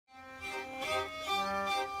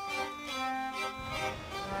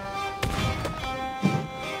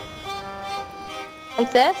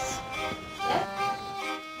Like this?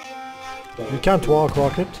 You can't walk,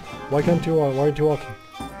 Rocket. Why can't you walk? Why aren't you walking?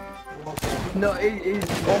 No, it's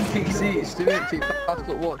on PC, it's doing it to you. I've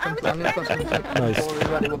got watch on camera. Nice.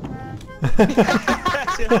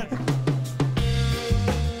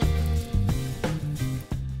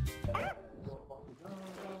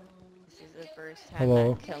 This is the first time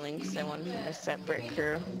Hello. I'm killing someone in a separate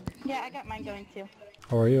crew. Yeah, I got mine going too.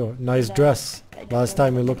 How are you? Nice dress. Last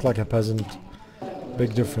time you looked like a peasant.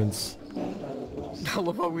 Big difference. I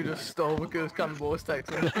love how we just stole because Cannonball's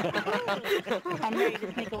texting. I'm ready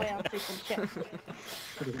to sneak away on some chips.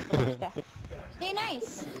 Hey,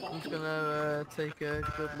 nice! I'm just gonna take a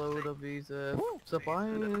good load of these supplies,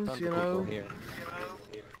 you know.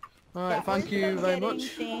 Alright, thank you very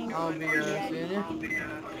much. I'll be seeing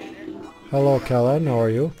you. Hello, Kellen. How are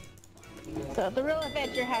you? So the real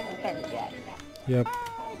adventure hasn't started yet. Yep.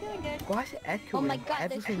 Doing good. Why is it echoing? Oh my god,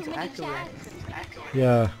 there's too Everything's many echoing. chats!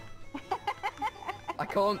 Yeah. I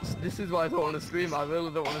can't, this is why I don't want to stream. I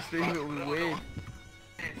really don't want to stream, it'll be weird.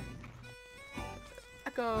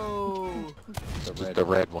 Echo! The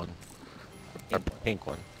red one. Or pink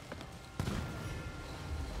one.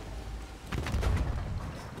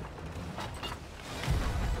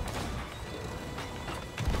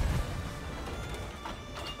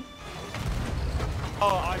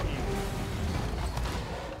 Oh, I knew.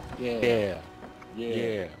 Yeah.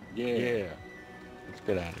 Let's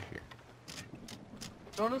get out of here.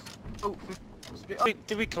 Jonas? Oh,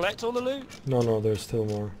 Did we collect all the loot? No, there's still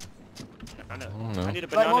more. I know. No. I need a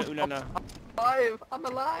banana ulana. alive! I'm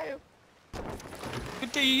alive!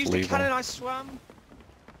 Good day, you used the Leave cannon I swam.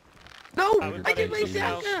 No! Oh, we've I got didn't it raise the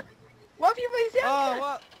something anchor! Why have you raised the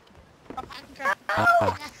Oh, anchor?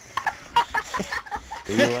 what?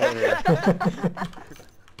 See you later.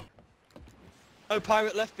 Oh,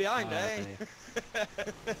 pirate left behind, Oh, eh?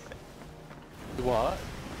 What?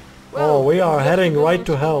 Oh, we are we've heading lost the right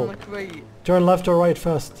to bonus hell. on the crate. Turn left or right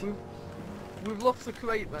first. We've lost the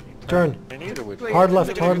crate, man. Turn. Me neither. We Hard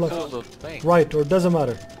left, hard Pull left. the thing. Right, or doesn't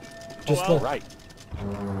matter. Just well. left. Right.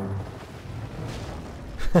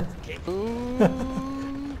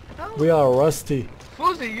 We are rusty.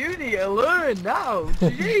 Phuzzy, you need to learn now!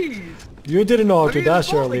 Jeez! You didn't know how What to are you dash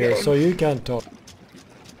calling earlier, it? so you can't talk.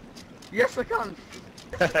 Yes, I can.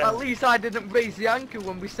 At least I didn't raise the anchor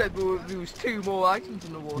when we said there was 2 more items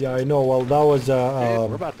in the water. Yeah, I know. Well, that was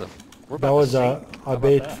We're about to. that was sink. How a about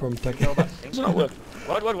bait that? from Tech. You know about sinking? What?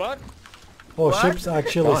 Oh, What? ships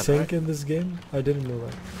actually Fun, sink right? in this game? I didn't know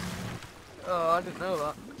that. Oh, I didn't know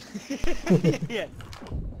that. Yeah.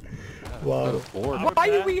 Wow. Or- Why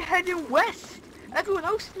are we heading west? Everyone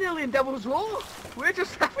else is nearly in Devil's Roar. We're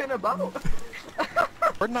just having about.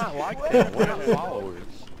 We're not like that. We're not followers.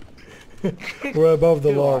 We're above the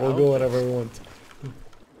Dude, law. I We'll don't go think- whatever we want.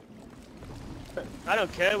 I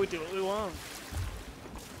don't care, we do what we want.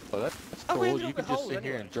 Well, that's Oh, we cool. ended You up can with just holes sit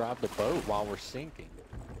here anyway. and drive the boat while we're sinking.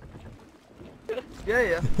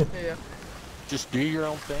 Yeah. Just do your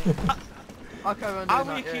own thing. I'll carry on How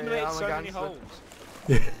doing we that. accumulate I'm a so many gangster. holes?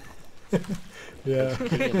 Yeah.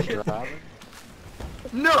 Ian's driving.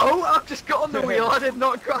 No, I've just got on the wheel. I did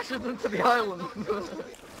not crash it into the island.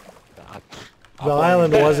 I The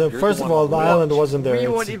island believe wasn't. you're First the of one all, the who island watched. wasn't there. We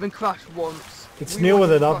won't It's, even crash once. it's We new won't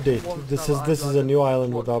with an even crash update. once This now is that this I've is a new driving.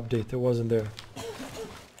 island with update. It wasn't there.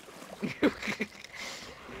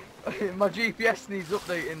 My GPS needs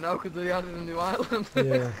updating now because they added a new island.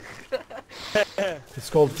 Yeah. It's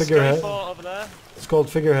called figurehead. Skyfall over there. It's called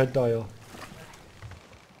figurehead dial.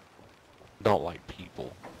 Don't like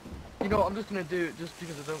people. You know what, I'm just gonna do it just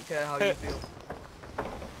because I don't care how you feel.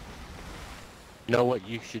 You know what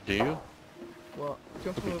you should do? What?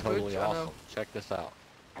 Jump It'd from be a totally bridge? I awesome. know. Check this out.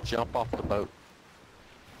 Jump off the boat.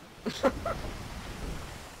 And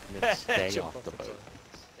then stay Jump off the boat. boat.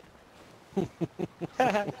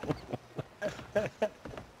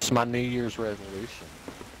 It's my New Year's resolution.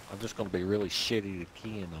 I'm just gonna be really shitty to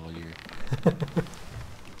keying all year.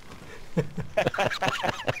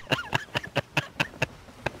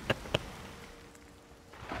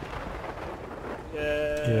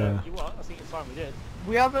 Yeah. You what? I think you're fine, we did.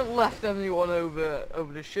 We haven't left anyone over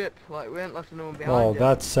the ship. Like, we ain't left anyone behind Oh, yet.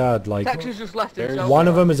 that's sad. Like, Texas just left There's himself. one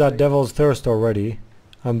of them is at behind. Devil's Thirst already,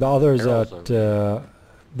 and the other is Harold's at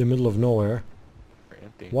the middle of nowhere.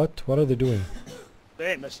 Empty. What? What are they doing?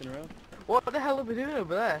 They ain't messing around. What the hell are we doing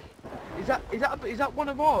over there? Is that one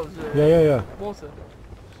of ours? Yeah. Water.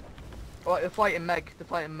 Alright, they're fighting Meg. They're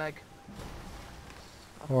fighting Meg.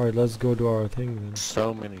 Alright, let's go do our thing then.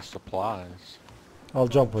 So many supplies. I'll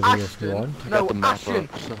jump with you if you Ashton. want. I No, got the map Ashton.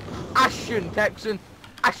 up, so- Ashton, Texan.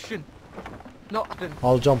 Ashton. Not Ashton.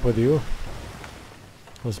 I'll jump with you.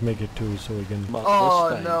 Let's make it 2 so we can...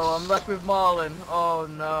 Oh no, I'm left with Marlin. Oh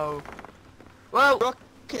no. Well,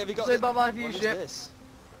 Rocket, have you got say the... bye-bye for you, What is ship. this?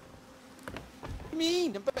 What do you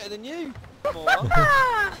mean? I'm better than you.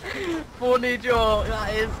 Funny joke,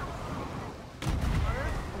 that is.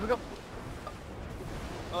 Have we got...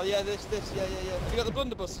 Oh yeah, this, yeah. Have you got the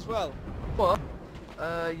blunderbuss as well? What?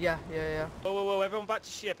 Yeah. Whoa, everyone back to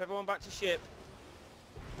ship, everyone back to ship.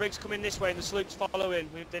 Brigs coming this way and the sloop's following.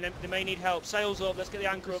 They may need help. Sails up, let's get the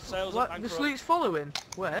anchor up, sails up, What? anchor The up. sloop's following?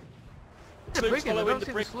 Where? The Sloop's Brigging, I following don't the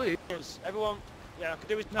see the Brigs. sloop. Everyone, yeah, I could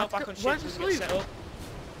do with help back on ship Where's so the we can get sloop? set up.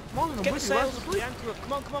 Marlin, I'm Get the with you, where's sails the up, the sloop? anchor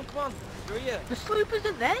up. Come on. You're here. The sloop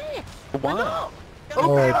isn't there! Why? not?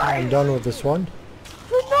 Alright, I'm done with this one.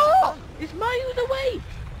 We're not! It's miles away!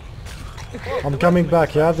 I'm coming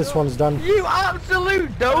back, yeah? This one's done. You absolute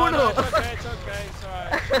No, donut! it's okay, it's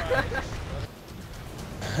alright.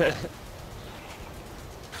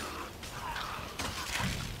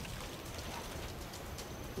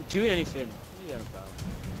 Doing anything? Yeah, about.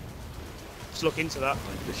 Let's look into that.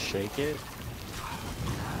 Like, just shake it.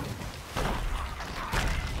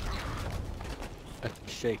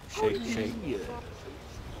 Shake.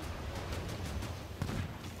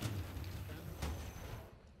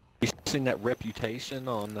 You seen that Reputation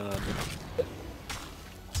on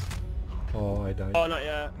Oh, I died. Oh, not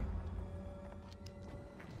yet.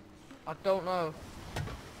 I don't know.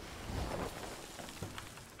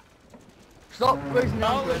 Stop raising the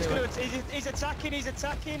Oh, anchor he's, anyway. he's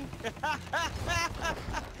attacking.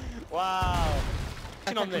 Wow.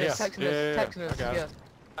 On this. Texting us, yeah.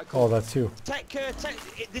 Oh, that's you.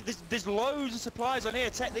 There's loads of supplies on here.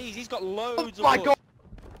 Tech these. He's got loads Oh my of god!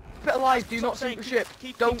 Bit alive, do Stop not sink the saying ship.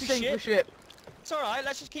 keep Don't the sink the ship. ship. It's alright,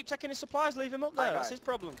 let's just keep taking his supplies, leave him up there. That's his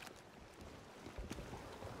problem.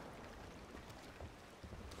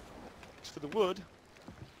 It's for the wood.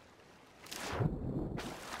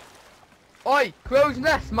 Oi! Crow's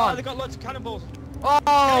nest, Oh, man! they got loads of cannonballs.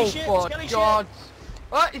 Oh, ship, for skelly ship. God!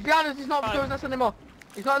 Oh, he's behind us, he's not in the Right. crow's nest anymore.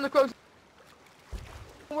 He's not in the crow's.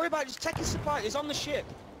 Don't worry about it, just take his supplies. He's on the ship.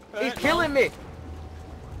 He's killing me!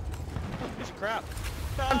 Piece of crap.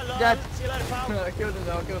 I'm dead. See you later, pal. I killed him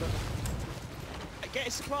now, I killed him. Get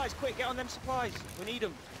his supplies, quick, get on them supplies. We need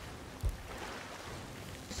them.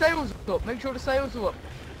 Sails up, make sure the sails are up.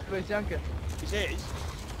 Where's the anchor? Is his?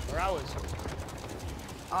 Or ours?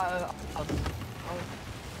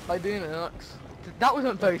 By doing it, Alex. That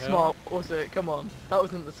wasn't very smart, was it? Come on. That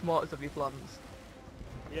wasn't the smartest of your plans.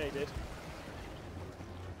 Yeah, he did.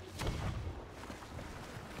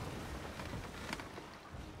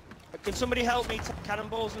 Can somebody help me take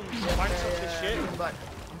cannonballs and banks off this shit? I'm coming back.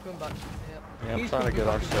 I'm coming back. Yep. Yeah, I'm He's trying to coming get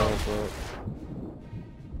back as well. ourselves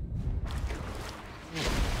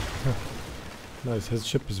up. Nice, his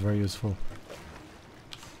ship is very useful.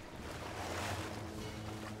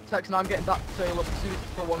 Texan, I'm getting that sail up soon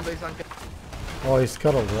for one base anchor. Oh, he's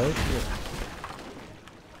scuttled, right?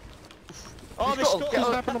 Oh, He's they got- scuttled. get What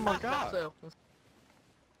on happened to my guy? sail.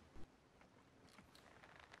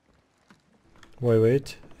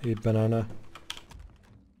 Wait. Eat banana.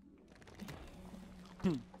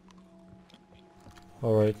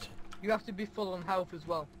 Alright. You have to be full on health as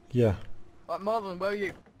well. Yeah. Right, Marlon, where are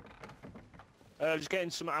you? Just getting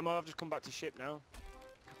some ammo. I've just come back to ship now.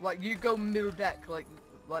 Like, you go middle deck, like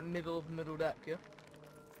middle of the middle deck, yeah?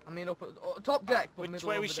 I mean up at top deck, but Which middle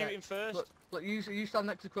way of are we the shooting deck. first? Look, you stand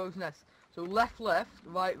next to crow's nest. So left, right,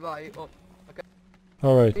 up.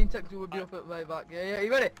 Alright. Team Texan would be up at right back. Yeah, you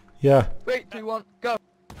ready? Yeah. 3, 2, 1, go!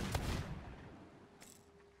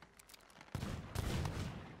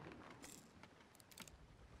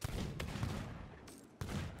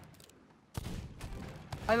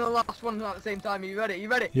 And the last one at the same time. Are you ready?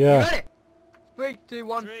 Yeah. You ready? 3, 2,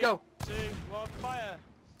 1, 3, go! 2, 1, fire!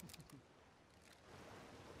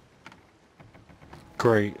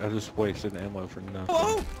 Great, I just wasted ammo for nothing.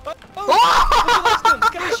 Oh! Oh!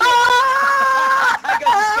 Skelly ship! I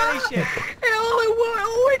got the skelly ship! It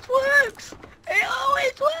always works! It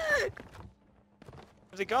always works!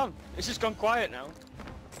 Have they gone? It's just gone quiet now.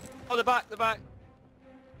 Oh, they're back,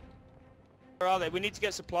 Where are they? We need to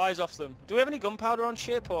get supplies off them. Do we have any gunpowder on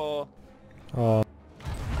ship, or...?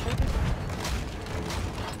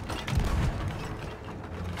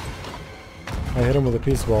 I hit him with a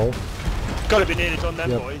peace ball. Gotta be nearly done then,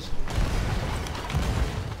 Yep. boys.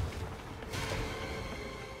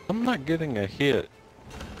 I'm not getting a hit.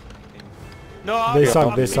 No, They I've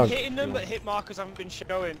sunk, they been sunk. hitting them, but hit markers haven't been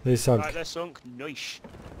showing. They sunk. Right, they're sunk. Nice.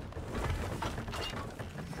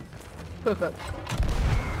 Perfect.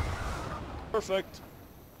 Perfect.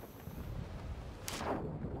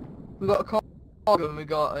 We got a cargo and we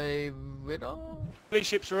got a radar. Three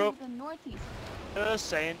ships are up. The northeast. Just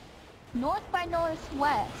saying. North by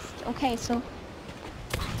northwest. Okay, so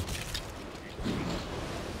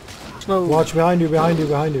Watch behind you, behind you,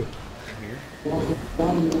 behind you.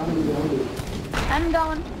 I'm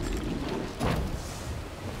going.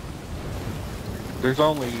 There's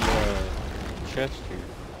only chest here.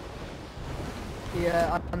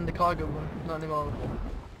 Yeah, and the cargo one, not anymore.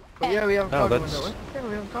 But yeah, we have a No, cargo one, that's- don't we? Yeah,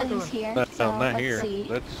 we have a cargo He's one. here. No, So not let's here. see.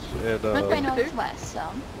 That's at North by northwest. So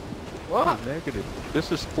What? negative.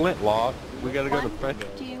 This is Flintlock. We gotta go to 1, fetch.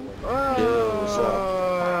 2. Hello,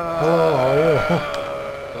 how are you?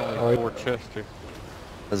 Only 4 chests here.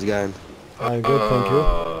 How's it going? I'm good, thank you.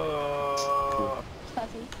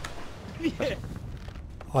 Fuzzy.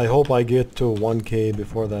 I hope I get to 1k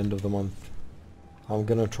before the end of the month. I'm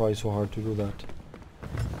gonna try so hard to do that.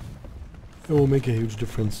 It will make a huge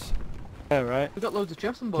difference. Yeah, right. We got loads of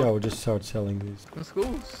chests on Yeah, board. we'll just start selling these. In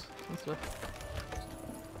schools and stuff.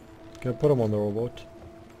 Can I put them on the robot?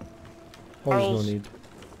 Oh, there's no Barrels. need.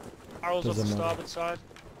 Barrels off the Doesn't matter. starboard side.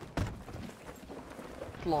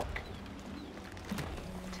 Block.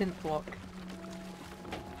 Tint block.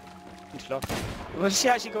 Where's she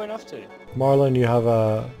actually going off to? Marlon, you have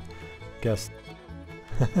a guest.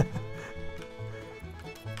 For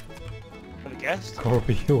the guest?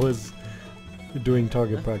 Corby was doing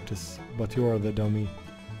target practice, but you are the dummy.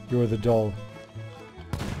 You are the doll.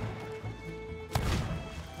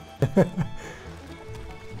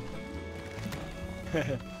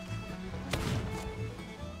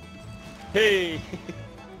 Hey!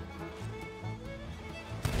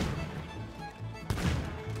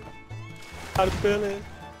 How to feel it?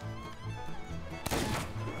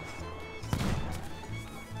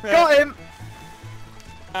 Got him!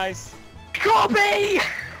 Nice. Corby!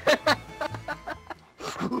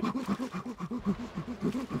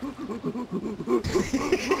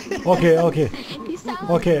 Okay, okay, You sound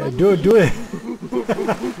okay. like Do it.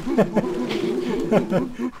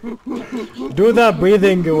 Do that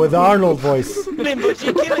breathing with the Arnold voice. Kill him, but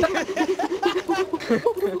you kill him!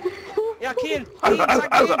 Yeah, Kian!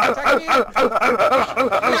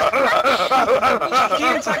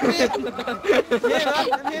 Kian, tag me in! Tag me in! Kian, tag me in! Yeah, man,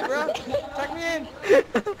 I'm here, bro! Tag me in!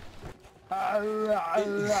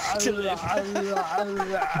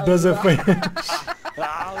 Does it finish?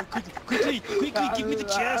 Ah, quickly, give me the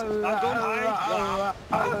chest! I'm going high!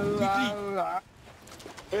 Quickly!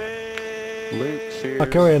 Hey! Luke's here.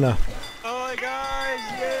 Macarena. Oh my guys!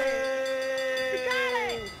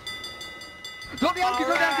 Yay! Got the anchor,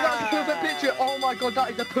 that's a perfect picture! Oh my god,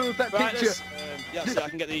 that is a perfect Right, picture! let's, yeah, so I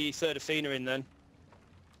can get the third Athena in then.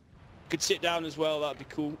 Could sit down as well, that'd be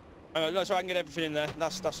cool. No, so I can get everything in there.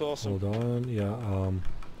 That's awesome. Hold on. Yeah.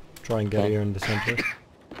 Try and get here in the center.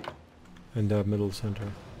 In the middle center.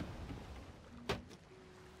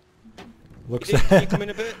 Looks. Can you come in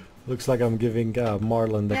a bit? Looks like I'm giving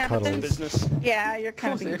Marlon the Yeah, but cuddles. Business. Yeah, you're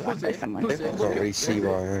kind of being blocked by someone. Can't really see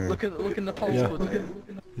where I am. Look in the pulse Yeah.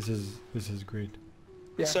 button. This is great.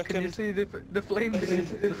 Yeah, can you Second. see the flames?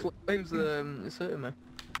 The flames hurting me.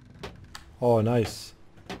 Oh, nice.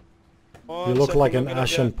 One You look second, like I'm an gonna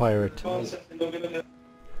ashen get- pirate. One second, I'm gonna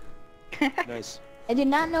get- Nice. I did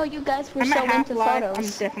not know you guys were I'm so at into half-life, I'm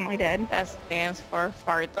photos. definitely dead. That stands for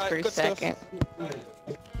fart Right, per good stuff. second.